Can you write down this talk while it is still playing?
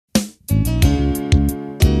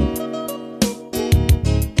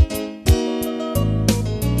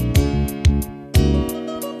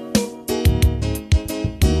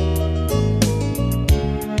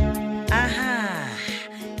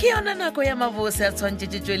nako ya mabose a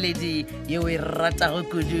tshwantšhetšetšweledi yeo e ratago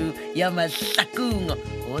kudu ya Mahlakung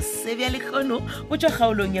go sebja lekgono go tšwa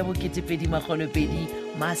kgaolong ya bo2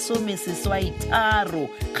 masomeseswai-tharo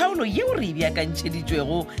kgaolo yeo re e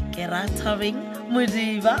beakantšheditšwego ke Rathabeng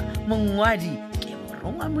Modiba mongwadi ke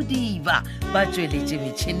Borongwa Modiba ba tšweletše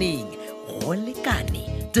metšhineng go lekane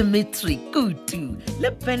Dimitri Kutu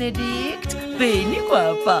le Benedict Beni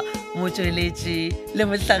Kwapa motšweletši le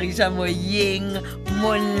mohlagiša moyeng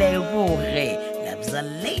Moleboge Labza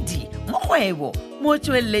Lady mokgwebo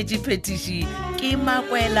motšweletši phetiši ke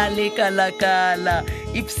Makwela le Kalakala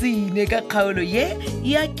ipsine ka kgaolo ye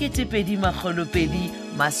ya 2023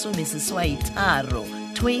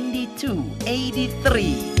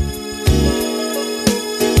 2283.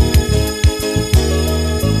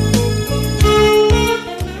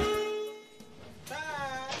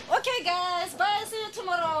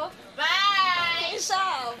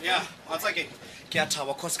 Ke a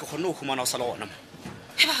thaba cause ke khone o humana o sala ona.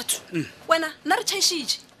 He batho. Wena nna re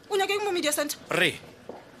chaishije. O nyaka eng mo media center? Re.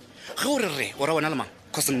 Ge o re o ra wena le mang?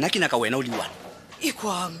 Cause nna ke nyaka wena o liwana.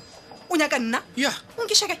 Ikwang. O nyaka nna? Yeah. O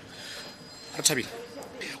nkisheke. Re thabile.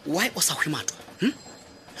 Why o sa hwimatwa?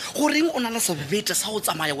 Go reng o na la sebete sa go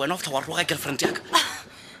tsamaya wena after wa roga girlfriend yaka?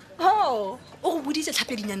 Oh, o go boditse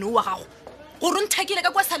tlhapedinyane o wa gago. Go ronthakile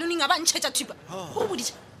ka kwa saloning a ba ntšhetša thipa. O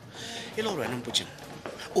boditse. E le gore wena mpotseng.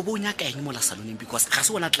 O bo nyaka eng mo la saloning because ga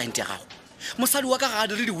se wona client ya gago. Mosadi wa ka ga a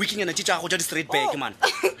dire di weekend ena tša go ja di straight bag man.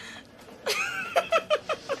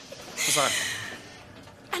 Mosadi.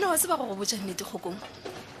 Ana wa se ba go botša nnete kgokong.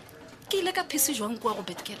 Ke ile ka phisi jwang kwa go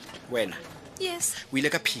Betkel. Wena. Yes. O ile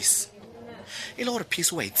ka peace. E le gore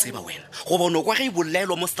peace wa itseba wena. Go bona kwa ge e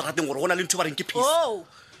bolelo mo strateng gore gona le ntho ba reng ke peace. Oh.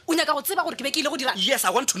 O nyaka go tseba gore ke be ke ile go dira. Yes,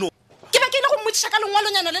 I want to know. Ke be ke ile go mmotšiša ka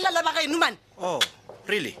lengwalonyana le la ba gaeno man. Oh,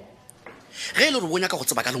 really? Ge le re bonya ka go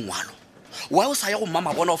tseba ka lengwalo. Why o sa ya go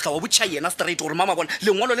mama bona ofta wa botšha yena straight gore mama bona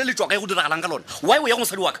lengwalo le le tswa ka go diragalang ka lona. Why o ya go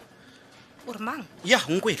mosadi wa ka? O re mang? Ya,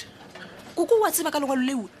 nkwele. Kuku wa tseba ka lengwalo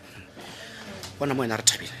leo. Bona mo ena re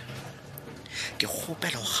thabile. Ke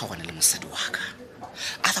gopela go gawana le mosadi wa ka.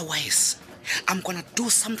 Otherwise, I'm gonna do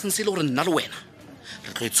something se le gore nna le wena.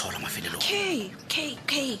 Re tlo itshola mafelelo. Okay,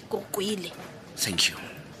 go kwele. Thank you.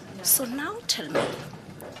 So now tell me.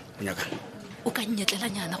 Nyaka. O ka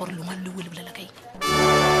nnyetlelanyana gore lengwalo le le bolela kae?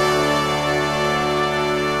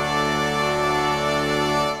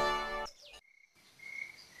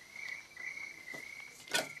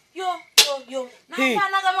 Yo. Na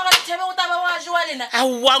ka mo ga tsebe o taba wa jwa lena. A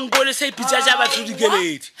wangole se ipitsa ja batho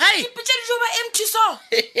dikeledi. Hai. Ipitsa di joba empty so.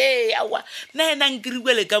 Awa. Na ena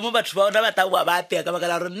nkirikwele ka mo batho ba ona ba tawa ba apea ka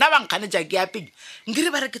bakala re nna ba nkgane tja ke apeng.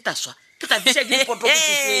 Nkiri ba re ke taswa. Ke tla bisha ke poto go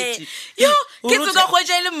setse. Yo, ke tsoka go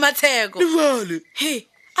ja ile mmatsheko. Divale. He,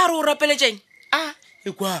 a re o rapeletšeng.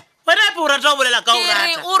 Ekwa. Wena pe o rata go bolela ka o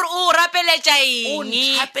rata. O rapeletša O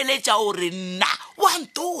eng? ntapeletša o re nna wa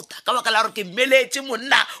ntota ka baka la gore ke mmeletše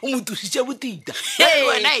monna o mo thušitše botita.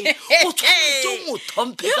 Wena o tshwanetse o mo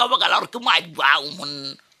tlhomphe ka baka la gore ke moadi wao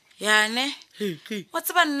monna. Yane. Wa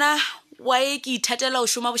tseba nna wa e ke ithatela o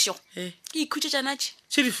šoma bošego. Ke ikhutše tšanatše.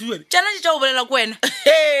 Se di fiwane. Tšanatše tša go bolela ko wena.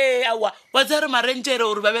 Awa wa tsere marentšere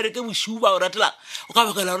gore ba bereke bošuba o ratela o ka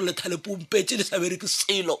baka la gore lethale pompetse le sa bereke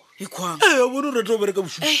selo. Ikhwang. O bone o rata go bereka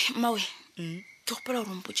bošuba. Mawe. Ke gopela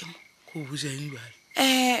gore mpotše mo. Ko botsang bale.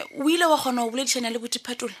 O ile wa kgona go boledišana le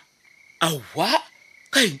botiphetola? Awa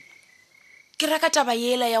kaeng? Ke raka taba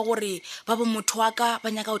yela ya gore ba bo motho wa ka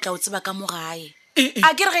ba nyaka o tla o tseba ka mo gae.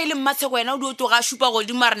 A ke re ga ile mmatsheko wena o di o toga a šupa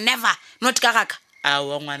godimo a re never not ka gaka.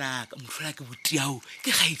 Awa ngwanaka motlhola ke botiao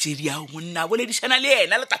ke gaetsedi ao monna boledišana le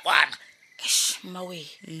ena le takwana. Mawe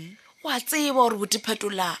wa tseba gore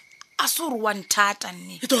botiphetola a se gore wa nthata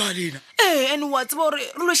nne. E toga lena. And wa tseba gore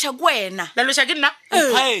re loša ko wena. La loša ke nna?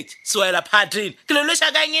 Quiet. Swela pattern. Ke le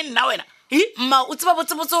loša ka eng nna wena? Ma o tseba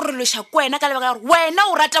botsebotse gore re loša ko wena ka lebaka la gore wena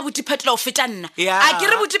o rata botiphetola o feta nna. A ke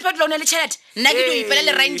re botiphetola o ne le tšhelete nna ke dio ipela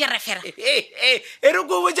le ranger fela. E re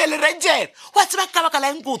go botša le ranger. Wa tseba ka baka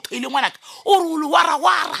la eng go thoile ngwanaka o re o le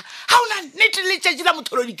wara-wara ga o na nnete le tšatši la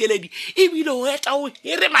motholo dikeledi ebile o eta o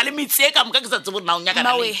ere ma le metse e ka moka ke sa tsebo rena o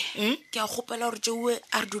nyakana le. Mawe ke a gopela gore tšeoe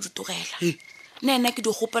a re di ditogela nna ena ke di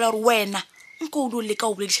gopela gore wena nko o le ka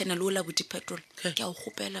o boledišana le o la botiphetola ke a o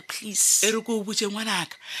gopela please. E re ko o botše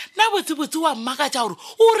ngwanaka nna botsebotse wa mmakatša gore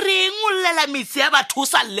o reng o llela metse ya batho o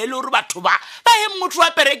sa llele gore batho ba ye motho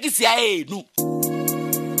wa Perekisi ya eno.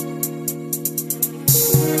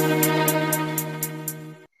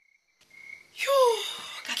 Yo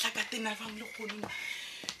ka tla ka tena bang le kgoneng.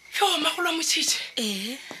 Yo magolo a motšhitše.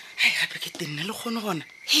 Hai gape ke tenne le kgone gona.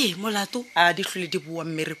 He molato a di hlole di bua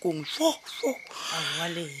mmerekong. Awa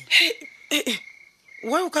le.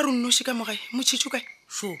 Wa o ka re nnoši ka mogae motšhitšo kae?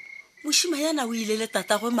 So mošimayana o ile le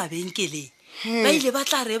tatagwe mabenkeleng ba ile ba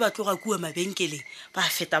tla re ba tloga kua mabenkeleng ba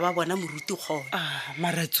feta ba bona moruti kgona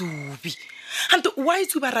maratsubi gante wa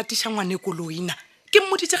itse ba ratiša ngwane koloina ke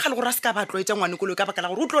mmoditse gale gore a se ka ba tlwaetsa ngwane koloi ka baka la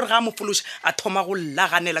gore o tlo re ga a mofološa a thoma go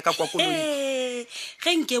llaganela ka kwa koloi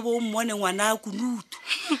ge nke bo mmone ngwana a kunutu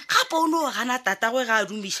gape o ne o gana tatagwe ga a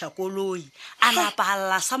dumiša koloi a napa a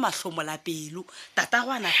lla sa mahlomola pelo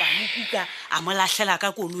tatagwe a napa a mokuka a mo latlhela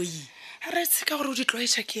ka koloing re tse ka gore o di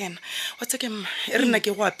tlwaetša ke ena wa tseke mma e re nna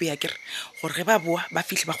ke go apea kere gore ge ba boa ba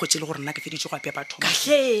fitlhe ba kgwetse le gore nna ke feditse go apea batho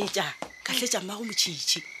ka tletša mmago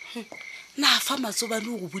motšhitšhi na fa matsobane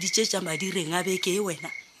o go boditsetša madireng a beke e wena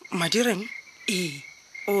madireng ee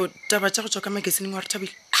o taba tša go tswa ka makeseneng wa re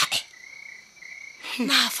thabile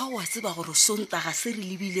na fa wa tseba gore sontaga se re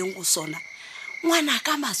lebileng go sona ngwana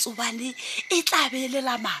ka matsobane e tla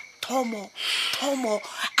beelela mathomo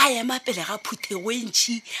a ema pele ga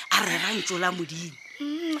phuthegwentšhi a re rantsola modimo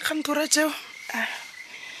ganthora tšeo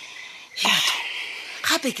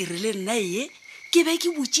gape ke re le nna ye ke be ke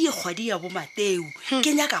botšie kgwadi ya bomateo ke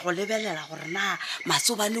nyaka go lebelela gore na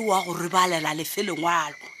matsobane wa go rebalela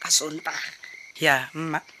lefelengwalo ka sontaga ya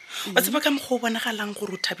mma wa tseba ka mokgwa o bonagalang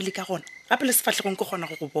gore o thabile ka gona gape le sefatlhegong ke kgona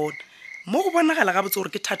go go bona mo go bonagala ga botse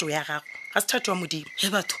gore ke thato ya gago ga se thato wa modimo he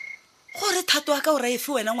batho gore thato wa ka o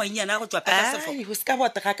raefe wena ngwanyana go tswa peka sefo o se ka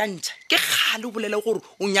botega ka ntšha ke kgale o bolele gore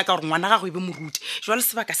o nyaka gore ngwana gago e be moruti jwale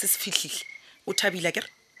sebaka se se fitlhile o thabile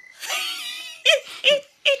kere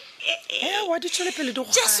wa ditšhole pele di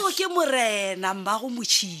go jeso ke morena mmago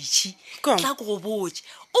motšhitšhi Kom. tla ko go botse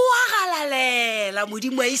o a galalela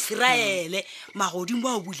modimo wa Iseraele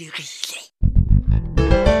magodimo a bulegile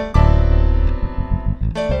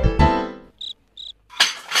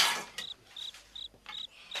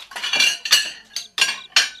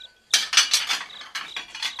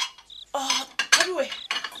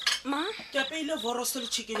ma ke apeile voroso le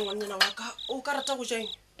chicken ngwanena wa ka o ka rata go jang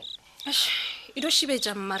e do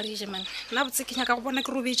shibetša mmarije man nna botse ke nyaka go bona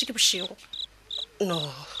ke robetse ke bošego no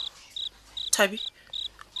Thabi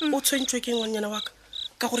o tshwentswe ke ngwanena wa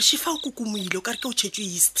ka gore shifa o kukumoile o ka re ke o tšhetšwe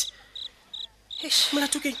east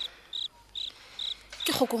molato keng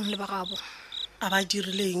ke kgokong le bagabo a ba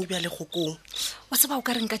dirileng bja le kgokong wa tseba o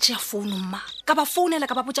ka re nka tšea founu mma ka ba founela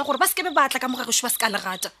ka ba botša gore ba se ke be batla ka mogagoši ba se ka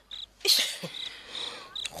legata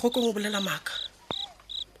kgokong o bolela maaka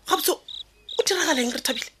gabotse o diragaleng re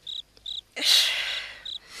Thabile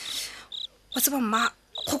wa tseba mma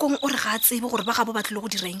kgokong o re ga a tsebe gore ba gabo ba tlile go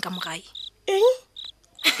direng ka mogae eng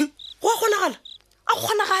go a kgonagala a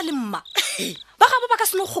kgonagale mma ba gabo ba ka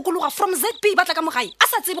seno kgokologa from ZB ba tla ka mogae a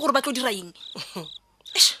sa tsebe gore ba tlo dira eng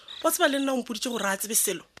wa tseba le nna o mpoditse gore a tsebe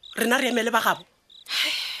selo rena re emele ba gabo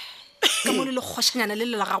ka mo le lekgošanyana le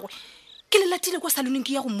la gagwe ke le latile kwa saloneng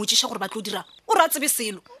ke ya go mmotsiša gore ba tlo dira o re a tsebe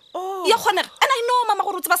selo ya kgonega and I know mama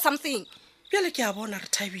gore o tseba something bjale ke a bona re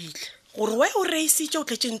Thabile gore we o reisitše o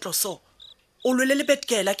tletse ntlo so o lwele le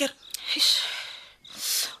betkela kere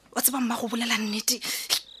wa tseba mma go bolela nnete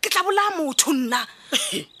ke tla bolaya motho nna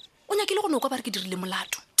o nyakile go no kwa ba re ke dirile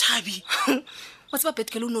molato Thabi wa tseba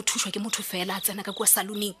betkele o ne o thušwa ke motho fela a tsena ka kua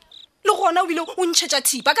saloneng le gona o bile o ntšhetša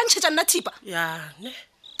thipa ka ntšhetša nna thipa yane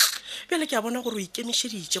bjale ke a bona gore o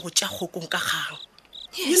ikemišeditše go tša kgokong ka kgang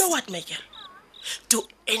you know what my girl do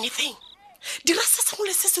anything dira se sengwe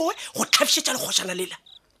le se sengwe go tlhabišetša lekgošana lela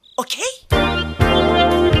okay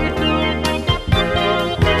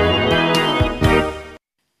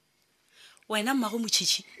wena mmago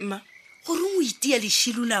motšhitšhi mma gore o itia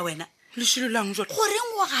lešilo na wena lešilo lang jalo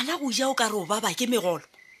goreng o gana go ja o ka re o baba ke megolo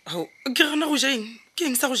ke gana go ja eng ke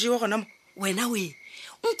eng sa go jewa gona mo wena we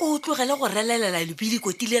nko o tlogele go relelela lebili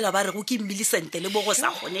kotilela ba re go ke Millicent le bo go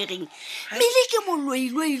sa kgonegeng mmele ke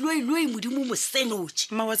moloi modimo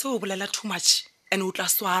mosenotše mma wa tse o bolela too much and o tla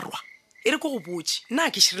swarwa e re ko go botse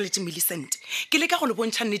nna ke šireletse Millicent ke le ka go le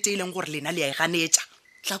bontšha nnete e leng gore lena le a e ganetša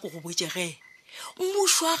tla ko go botsege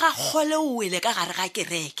mmušo wa ga kgole o wele ka gare ga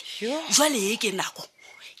kereke jwale e ke nako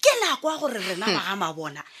a gore rena ba ga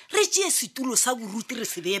mabona re tšee setulo sa boruti re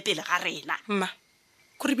se beye pele ga rena mma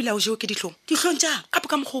ko re bila o jewe ke ditlhong tšang gape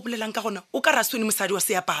ka mokgwa o bolelang ka gona o ka rasone mosadi wa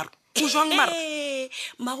seaparo o jwang mara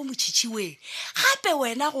mmago motšhitšhi we gape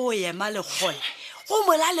wena go ema lekgole go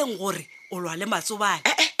molaleng gore o lwa le matsobane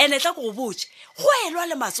ene tla ko go botse go elwa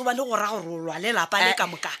le matsobane go ra gore o lwa le lapa le ka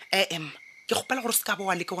moka emma ke gopela gore se ka bo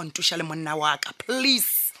wa leke wa ntuša le monna wa ka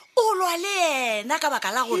please o lwa le ena ka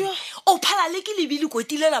baka la gore o phala le ke lebile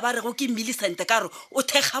kotilela ba re go ke Millicent ka re o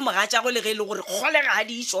thekga mogatša go le ge e le gore kgole ga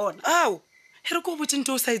di šona ao he re ko go botseng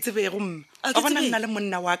o sa etsebego mma A wa ke bona tsebe. nna le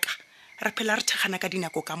monna wa ka re phela re thekgana ka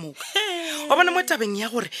dinako ka moka wa bona mo tabeng ya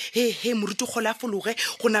gore he moruti kgole a fologe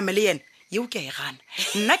go name le yena yeo ke a e gana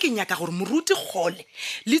nna ke nyaka gore moruti kgole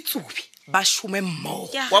le tsobi ba šome mmogo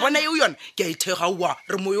wa bona yeo yona ke a ithega wa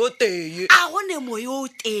re moyo tee a gone moyo o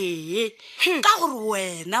tee ka gore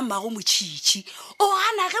wena mmago motšhitšhi o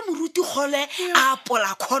gana ge moruti kgole a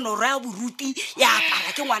apola kgonoro ya boruti ya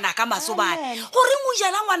apara ke ngwana ka masobane gore mo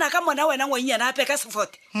jala ngwana ka mona wena ngwanyana ape ka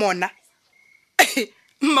sefote mona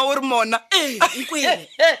mma o re mona nkwele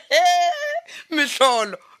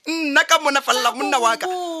metlholo nna ka mona falela monna wa ka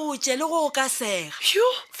botse le go ka sega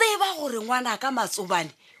tseba gore ngwana ka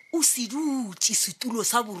matsobane o se dutse setulo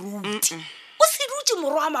sa boruti o se dutse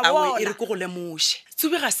morwa awe e mabona re ko go lemoše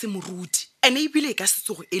tsobe ga se moruti ene ebile e ka se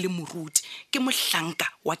tsogo e le moruti ke mohlanka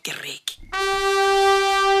wa kereke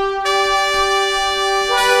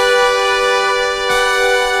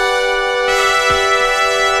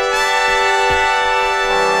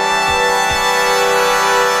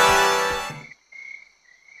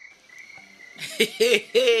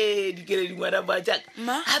dikele dingwana ba jaaka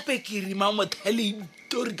gape ke rima mothale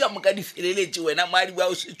tori ka moka di feleletse wena moadi ba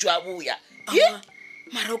o setswe a boya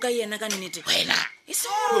mara o ka yena ka nnete wena e se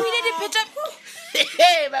ile dipheta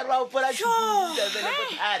ba re ba opola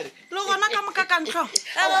tšhare le gona ka moka ka ntlo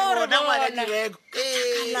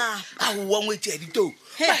aowa ngwetse ya ditoo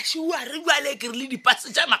bašoa re bale ke re le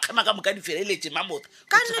dipase tša makgama ka moka di feleletse mamotho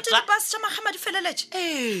ka nnete dipase tša magama di feleletse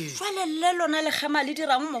jwale le lona legema le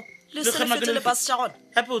dirang mo le selefetse le pase tša gona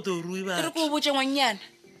gape o to rui ba re ko botse ngwanyana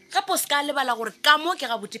gape o se ka lebala gore ka mo ke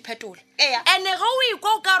ga botse phetola ene ga o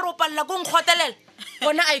ikwa o ka ropalela ko nkgotelela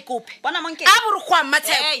bona a ikope bona manke a bore kgwa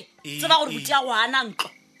mmatsheko tseba gore boti ya go ana ntlo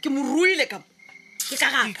ke mo ruile ka ke ka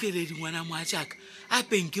gaka dikeledi ngwana moa jaaka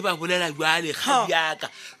apeng ke ba bolela jwale ga diaka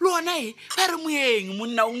le ona e ba re moeng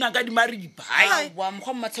monna o naka dimaripa wa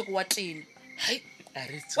mokgwa mmatsheko wa tene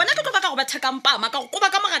wena ke tlo baka go ba thakampama ka go koba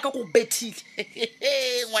ka mogaka go bethile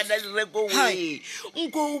ngwana direko we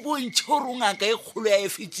nko o bontšhe gore o ngaka e kgolo ya e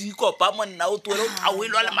fetse ikopa monna o tuele o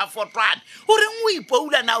thaoelwa le mafotwane gore ngwe o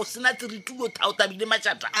ipoula na o sena tseritulo thao tabile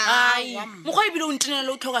matšata mokgwa ebile o ntenele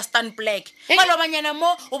o tlhoka stan black ka lobanyana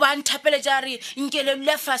mo o ba nthapele ja re nkele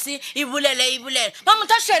dula fase e bolele ba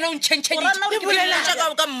motho a šena o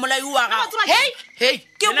ntšhentšhediteboleletša ka mmolai wa gago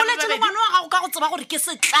ke boletse le ngwana wa gago ka go tseba gore ke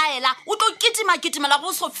setlaela o tlo ketimaketime la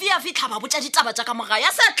bo Sofia fitlha ba botsa ditaba tša ka moga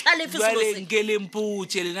ya sa tlhalefe selo se ke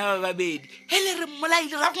lempotse lena ba babedi hele re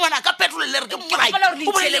mmolaile ra ngwana ka petrol le re ke mmolai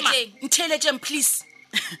ntheletšeng please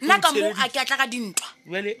nna ka mo a ke atla ka dintwa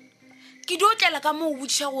ke di otlela ka mo o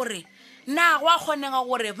botsiša gore na go a kgonega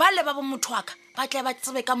gore ba le ba bo motho wa ka ba tle ba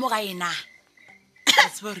tsebe ka mo ga ena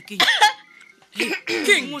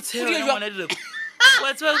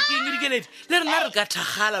wa tseba keng dikeledi le rena re ka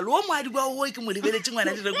thagala le o moadi ba oe ke mo lebeletse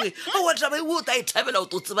ngwana direkoe oa taba e o ta e thabela o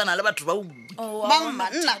to tsebana le batho ba udi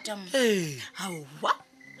manna aowa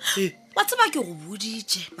wa tseba ke go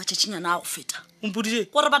boditše matšatšinyana a go feta ompoditše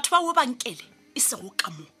gore batho ba o bankele e se go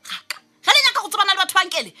ka mo gaka ge le nyaka go tsebana le batho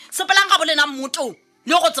bankele sepelang ga bolena Mmotong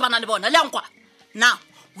le go tsebana le bona le yankwa now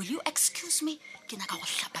will you excuse me ke nyaka go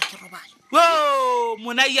hlapa ke robale wo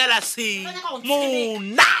mona yala se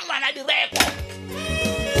mona ngwana direko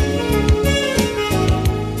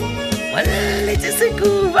waletse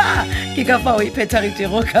sekuba ke ka fa o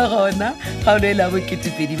iphethagetšego ka gona kgaolo e la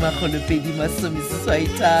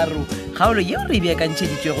bo22023 kgaolo yeo re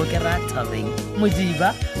beakantšheditšwego ke rathabeng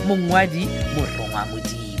modiba mongwadi morongwa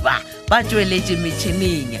modiba ba tšweletše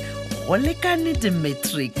metšhineng go lekane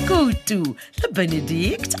Dimitri Kutu le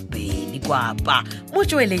Benedict Beni Kwapa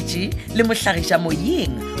motšweletši le mohlagiša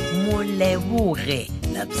moyeng Moleboge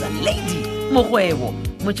Lapsa Lady Mokgwebo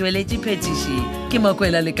motšweletši phetiši ke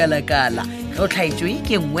Makwela Lekalakala go tlhaetšwe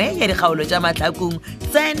ke nngwe ya dikgaolo tša Mahlakung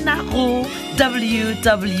tsena go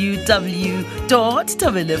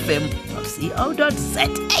www.tabelfm.co.za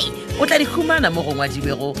o tla di humana mo go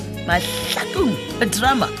ngwadilwego Mahlakung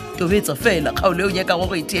drama tobetso fela kgaolo eo nyakago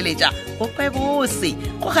go itheeletša go kwebose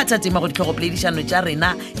go kgathatema go ditlhogopoledišano tša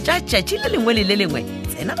rena tša tšatši le lengwe le le lengwe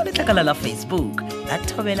tsena go letlakala la Facebook la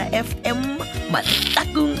Thobela FM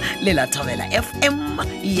Mahlakung le la Thobela FM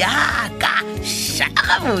yaka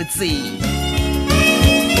šaka gabotse